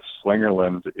have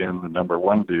Slingerland in the number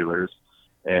one dealers,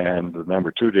 and the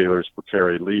number two dealers will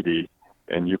carry Leedy,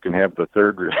 and you can have the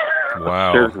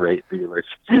Wow. third-rate dealers.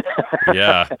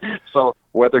 Yeah. So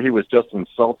whether he was just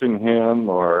insulting him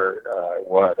or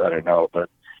what, I don't know, but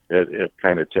it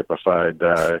kind of typified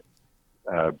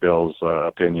Bill's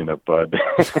opinion of Bud.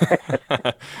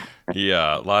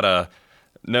 Yeah, a lot of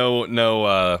no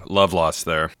love lost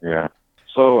there. Yeah.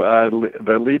 So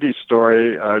the Leedy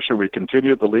story, should we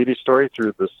continue the Leedy story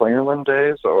through the Slingerland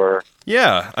days, or?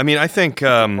 Yeah, I mean, I think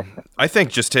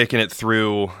just taking it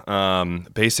through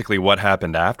basically what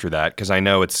happened after that, because I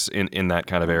know it's in that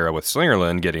kind of era with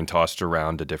Slingerland getting tossed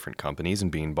around to different companies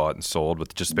and being bought and sold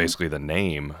with just basically the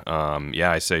name.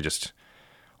 Yeah, I say just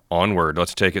onward.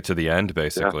 Let's take it to the end,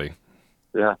 basically.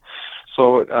 Yeah.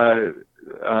 So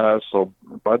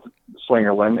Bud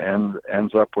Slingerland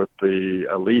ends up with the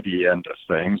Leedy end of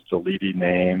things, the Leedy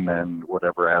name and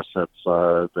whatever assets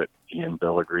that he and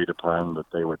Bill agreed upon that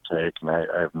they would take, and I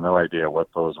have no idea what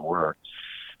those were.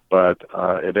 But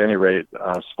at any rate,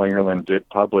 Slingerland did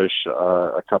publish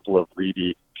a couple of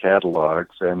Leedy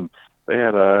catalogs, and they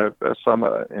had some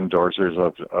endorsers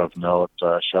of note.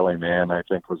 Shelley Mann, I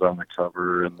think, was on the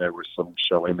cover, and there were some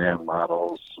Shelley Mann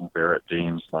models, some Barrett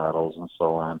Deems models, and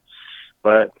so on.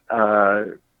 But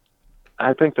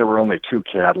I think there were only two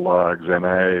catalogs, and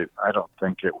I don't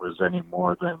think it was any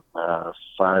more than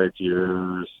 5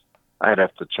 years. I'd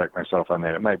have to check myself on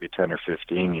that. It might be 10 or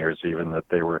 15 years even that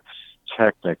they were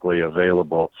technically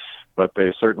available. But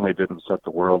they certainly didn't set the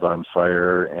world on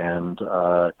fire, and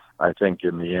I think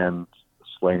in the end,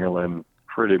 Slingerland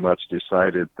pretty much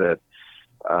decided that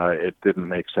it didn't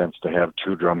make sense to have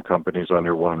two drum companies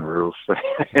under one roof.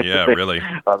 Yeah, really.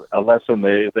 A lesson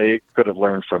they could have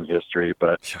learned from history,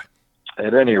 but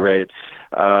at any rate,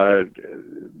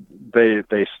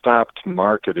 they stopped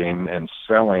marketing and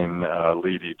selling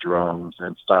Leedy drums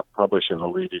and stopped publishing the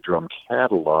Leedy drum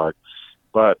catalog,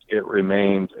 but it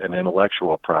remained an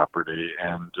intellectual property,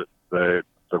 and the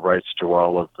rights to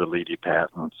all of the Leedy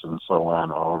patents and so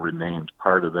on all remained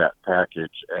part of that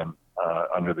package and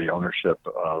under the ownership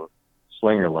of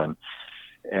Slingerland.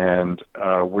 And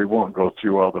we won't go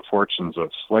through all the fortunes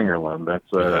of Slingerland. That's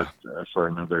for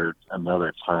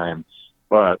another time.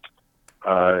 But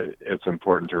it's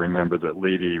important to remember that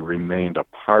Leedy remained a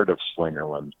part of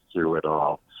Slingerland through it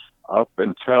all, up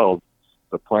until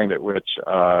the point at which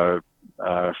Fred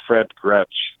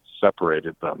Gretsch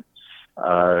separated them.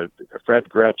 Fred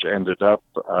Gretsch ended up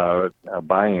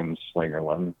buying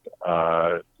Slingerland,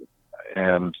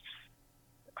 and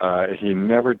he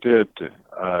never did.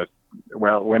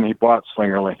 Well, when he bought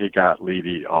Slingerland, he got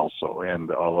Leedy also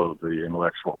and all of the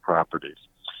intellectual properties.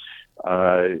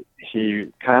 He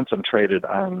concentrated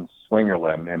on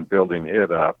Slingerland and building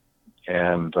it up,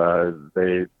 and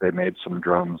they made some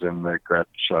drums in the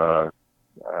Gretsch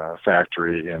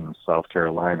factory in South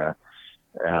Carolina,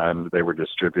 and they were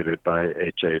distributed by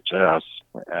HHS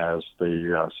as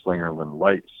the Slingerland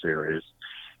Light series,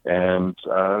 and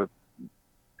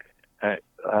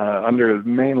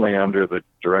mainly under the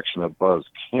direction of Buzz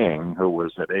King, who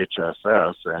was at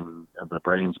HSS and the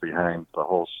brains behind the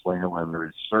whole Slingerland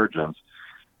resurgence.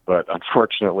 But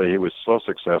unfortunately, he was so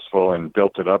successful and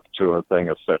built it up to a thing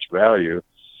of such value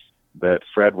that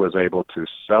Fred was able to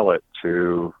sell it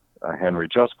to Henry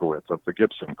Juskowitz of the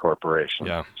Gibson Corporation.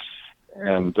 Yeah.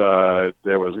 And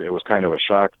it was kind of a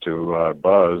shock to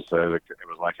Buzz. It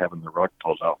was like having the rug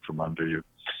pulled out from under you.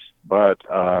 But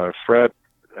Fred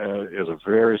is a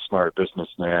very smart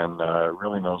businessman,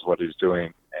 really knows what he's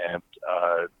doing, and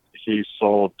he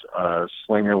sold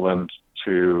Slingerland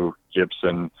to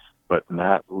Gibson, but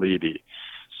not Leedy.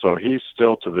 So he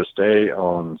still to this day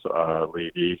owns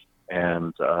Leedy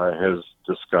and has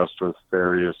discussed with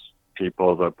various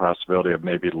people the possibility of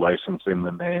maybe licensing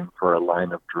the name for a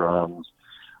line of drums,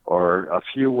 or a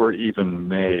few were even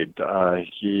made.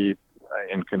 He,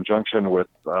 in conjunction with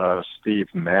Steve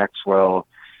Maxwell,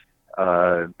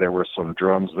 there were some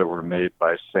drums that were made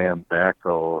by Sam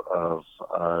Bacco of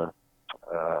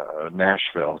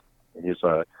Nashville. He's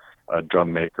a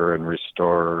drum maker and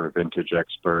restorer, vintage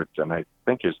expert, and I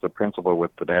think he's the principal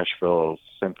with the Nashville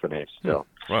Symphony still.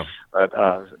 Wow. But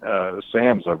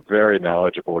Sam's a very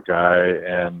knowledgeable guy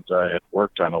and had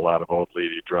worked on a lot of old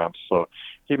Leedy drums, so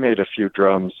he made a few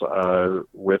drums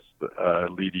with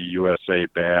Leedy USA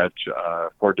badge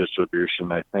for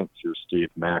distribution, I think, through Steve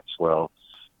Maxwell,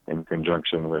 in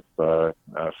conjunction with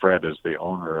Fred as the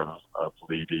owner of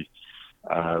Leedy.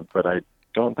 But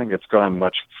don't think it's gone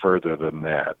much further than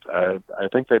that. I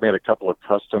think they made a couple of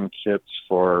custom kits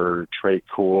for Tré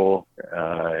Cool,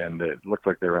 and it looked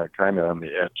like they were kind of on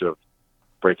the edge of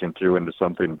breaking through into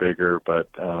something bigger, but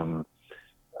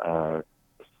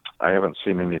I haven't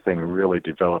seen anything really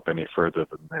develop any further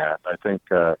than that. I think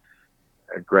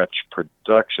Gretsch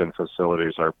production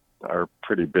facilities are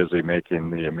pretty busy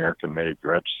making the American-made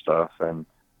Gretsch stuff, and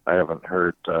I haven't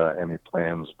heard any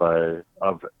plans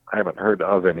of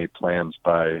any plans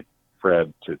by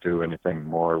Fred to do anything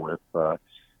more with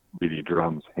Leedy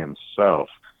Drums himself.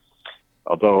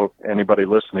 Although anybody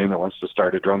listening that wants to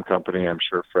start a drum company, I'm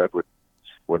sure Fred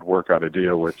would work out a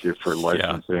deal with you for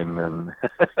licensing and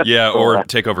or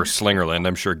take over Slingerland.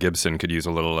 I'm sure Gibson could use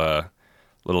a little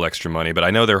extra money, but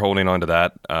I know they're holding on to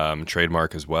that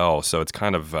trademark as well. So it's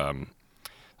kind of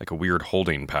like a weird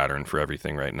holding pattern for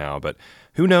everything right now. But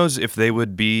who knows if they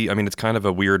would be? I mean, it's kind of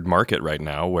a weird market right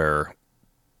now where,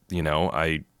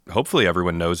 hopefully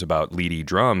everyone knows about Leedy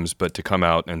Drums, but to come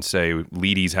out and say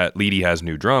Leedy has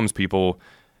new drums,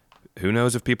 who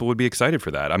knows if people would be excited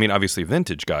for that? I mean, obviously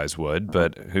vintage guys would,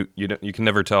 but you can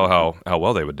never tell how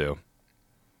well they would do.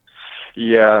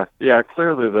 Yeah.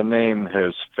 Clearly, the name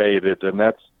has faded, and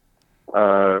that's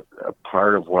a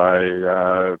part of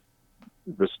why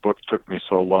this book took me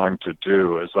so long to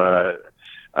do. Is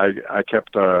I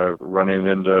kept running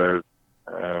into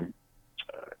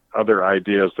other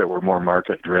ideas that were more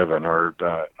market driven, or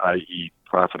i.e.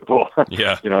 profitable.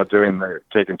 Yeah.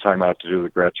 Taking time out to do the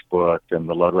Gretsch book and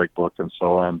the Ludwig book and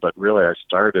so on. But really, I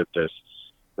started this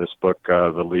book,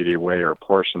 The Leedy Way, or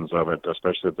portions of it,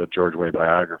 especially the George Way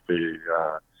biography,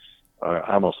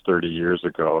 almost 30 years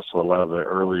ago. So a lot of the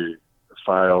early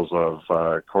files of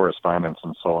correspondence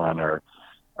and so on are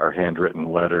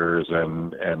handwritten letters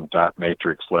and dot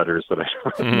matrix letters that I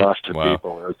written off to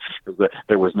people.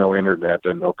 There was no internet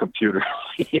and no computer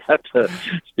yet to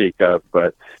speak of.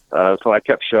 But so I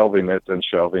kept shelving it, and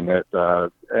it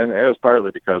was partly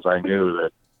because I knew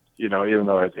that, even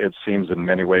though it seems in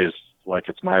many ways like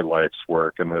it's my life's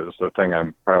work, and it's the thing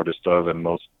I'm proudest of, and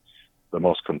the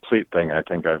most complete thing I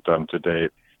think I've done to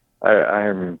date,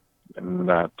 I'm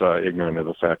not ignorant of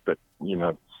the fact that,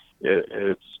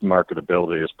 its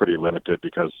marketability is pretty limited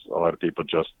because a lot of people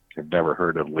just have never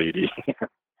heard of Leedy.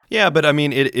 Yeah, but I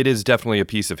mean, it is definitely a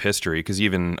piece of history because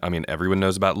everyone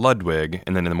knows about Ludwig,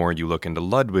 and then the more you look into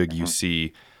Ludwig, you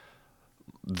see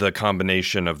the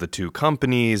combination of the two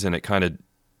companies, and it kind of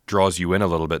draws you in a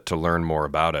little bit to learn more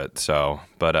about it. So,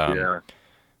 but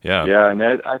yeah, and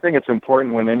I think it's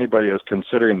important when anybody is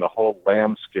considering the whole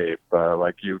landscape,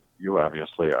 like you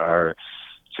obviously are,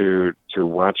 to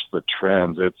watch the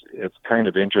trends. It's kind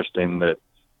of interesting that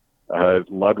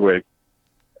Ludwig,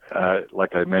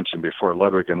 like I mentioned before,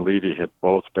 Ludwig and Leedy had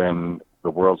both been the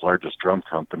world's largest drum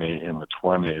company in the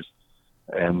 20s,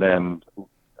 and then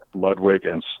Ludwig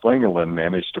and Slingerland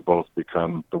managed to both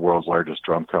become the world's largest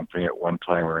drum company at one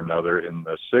time or another in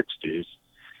the 60s.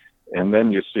 And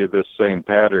then you see this same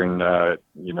pattern.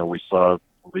 We saw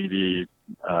Leedy,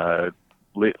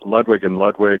 Ludwig and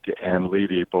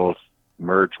Leedy both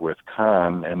merge with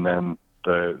Kahn, and then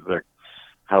the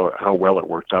how well it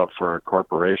worked out for a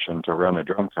corporation to run a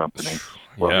drum company.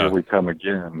 Well, Here we come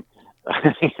again.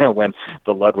 When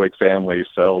the Ludwig family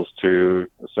sells to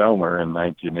Selmer in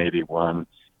 1981,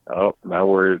 now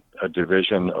we're a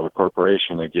division of a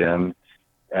corporation again,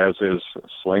 as is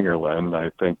Slingerland. I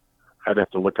think I'd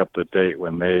have to look up the date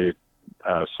when they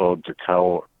sold to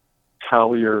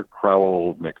Collier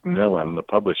Crowell Macmillan, the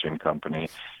publishing company,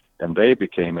 and they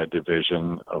became a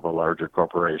division of a larger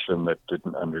corporation that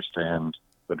didn't understand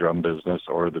the drum business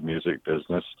or the music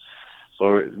business.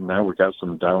 So now we've got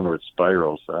some downward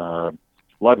spirals.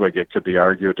 Ludwig, it could be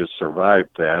argued, has survived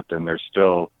that, and they're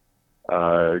still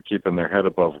keeping their head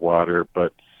above water,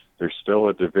 but there's still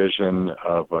a division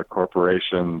of a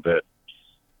corporation that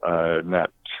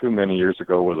not too many years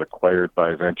ago was acquired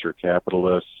by venture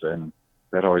capitalists, and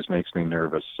that always makes me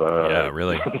nervous. Yeah,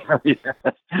 really.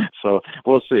 So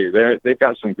we'll see. They've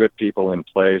got some good people in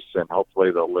place, and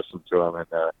hopefully they'll listen to them,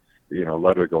 and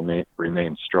Ludwig will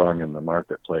remain strong in the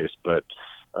marketplace. But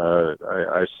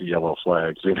I see yellow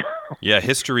flags. Yeah,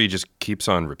 history just keeps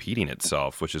on repeating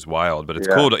itself, which is wild. But it's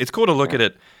cool. It's cool to look at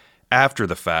it after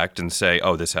the fact and say,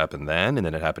 "Oh, this happened then, and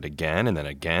then it happened again, and then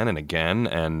again and again."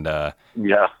 And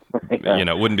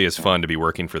it wouldn't be as fun to be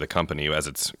working for the company as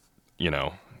it's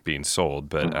being sold.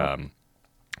 But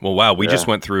well, wow, we just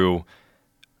went through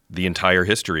the entire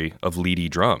history of Leedy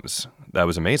Drums. That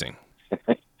was amazing.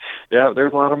 Yeah,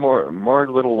 there's a lot of more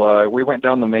little. We went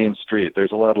down the main street.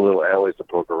 There's a lot of little alleys to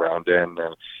poke around in,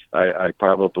 and I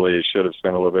probably should have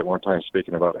spent a little bit more time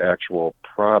speaking about actual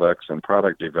products and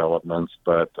product developments,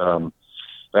 but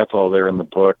that's all there in the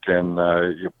book, and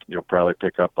you'll probably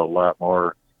pick up a lot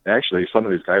more. Actually, some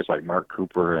of these guys like Mark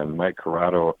Cooper and Mike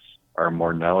Corrado are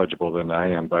more knowledgeable than I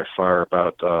am by far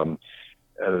about the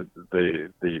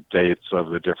dates of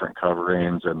the different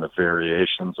coverings and the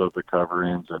variations of the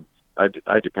coverings, and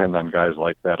I depend on guys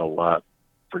like that a lot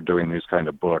for doing these kind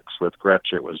of books. With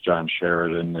Gretsch, it was John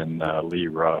Sheridan and Lee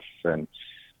Ruff, and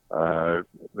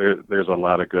there's a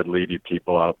lot of good leady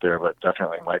people out there, but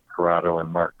definitely Mike Corrado and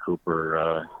Mark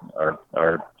Cooper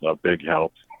are a big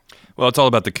help. Well, it's all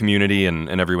about the community and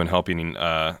everyone helping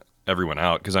everyone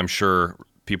out, because I'm sure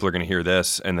people are going to hear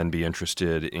this and then be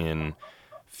interested in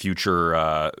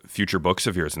future books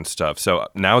of yours and stuff. So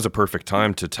now is a perfect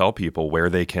time to tell people where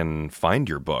they can find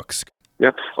your books.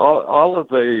 Yeah, all of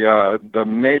the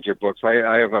major books.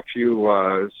 I have a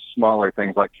few smaller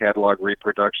things like catalog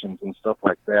reproductions and stuff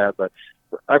like that, but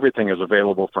everything is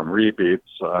available from Rebeats,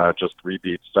 just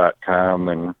rebeats.com,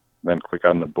 and then click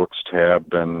on the books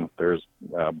tab, and there's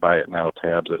buy it now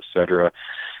tabs, etc.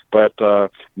 But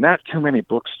not too many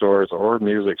bookstores or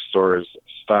music stores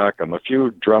stock them. A few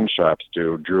drum shops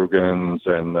do, Drugan's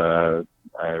and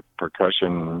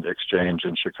Percussion Exchange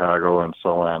in Chicago and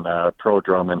so on, Pro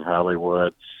Drum in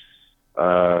Hollywood,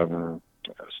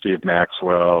 Steve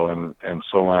Maxwell and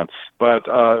so on. But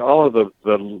all of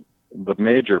the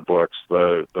major books,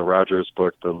 the Rogers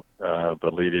book, the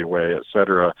Leedy Way,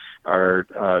 etc.,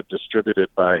 are distributed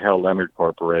by Hal Leonard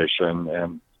Corporation,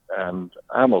 and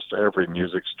almost every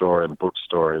music store and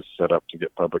bookstore is set up to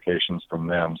get publications from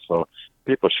them. So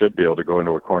people should be able to go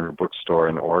into a corner bookstore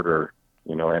and order,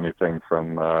 anything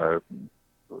from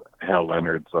Hal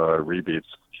Leonard's Rebeats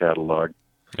catalog.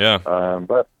 Yeah.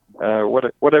 But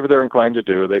whatever they're inclined to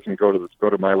do, they can go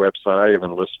to my website. I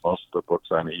even list most of the books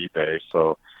on eBay,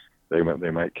 so they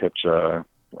might catch a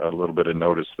little bit of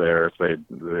notice there if they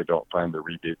don't find the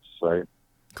Rebeats site.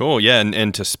 Cool. Yeah,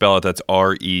 and to spell it, that's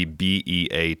REBEATS.com.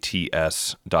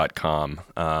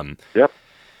 Yep.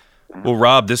 Well,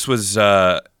 Rob, this was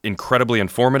incredibly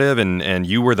informative, and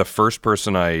you were the first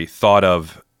person I thought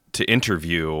of to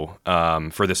interview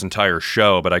for this entire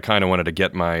show. But I kind of wanted to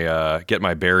get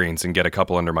my bearings and get a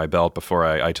couple under my belt before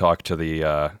I talk to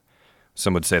the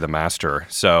some would say the master.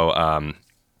 So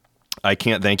I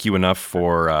can't thank you enough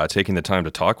for taking the time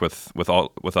to talk with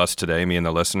us today, me and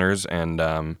the listeners, and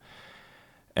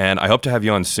I hope to have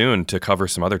you on soon to cover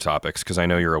some other topics, because I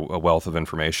know you're a wealth of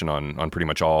information on pretty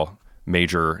much all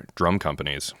major drum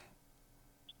companies.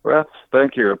 Well,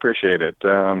 thank you. Appreciate it.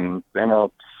 And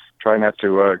I'll try not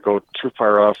to go too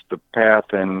far off the path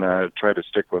and try to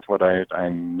stick with what I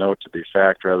know to be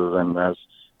fact rather than as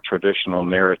traditional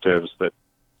narratives that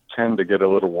tend to get a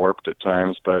little warped at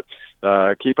times. But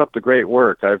keep up the great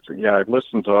work. I've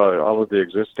listened to all of the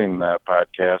existing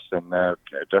podcasts, and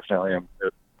definitely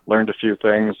learned a few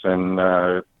things, and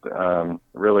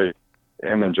really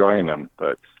am enjoying them.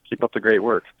 But keep up the great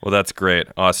work. Well, that's great.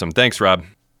 Awesome. Thanks, Rob.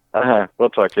 We'll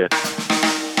talk to you.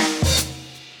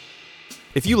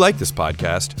 If you like this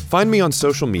podcast, find me on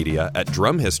social media at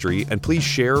Drum History, and please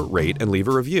share, rate, and leave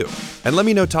a review. And let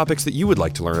me know topics that you would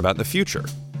like to learn about in the future.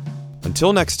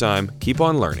 Until next time, keep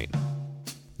on learning.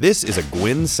 This is a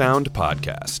Gwyn Sound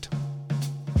podcast.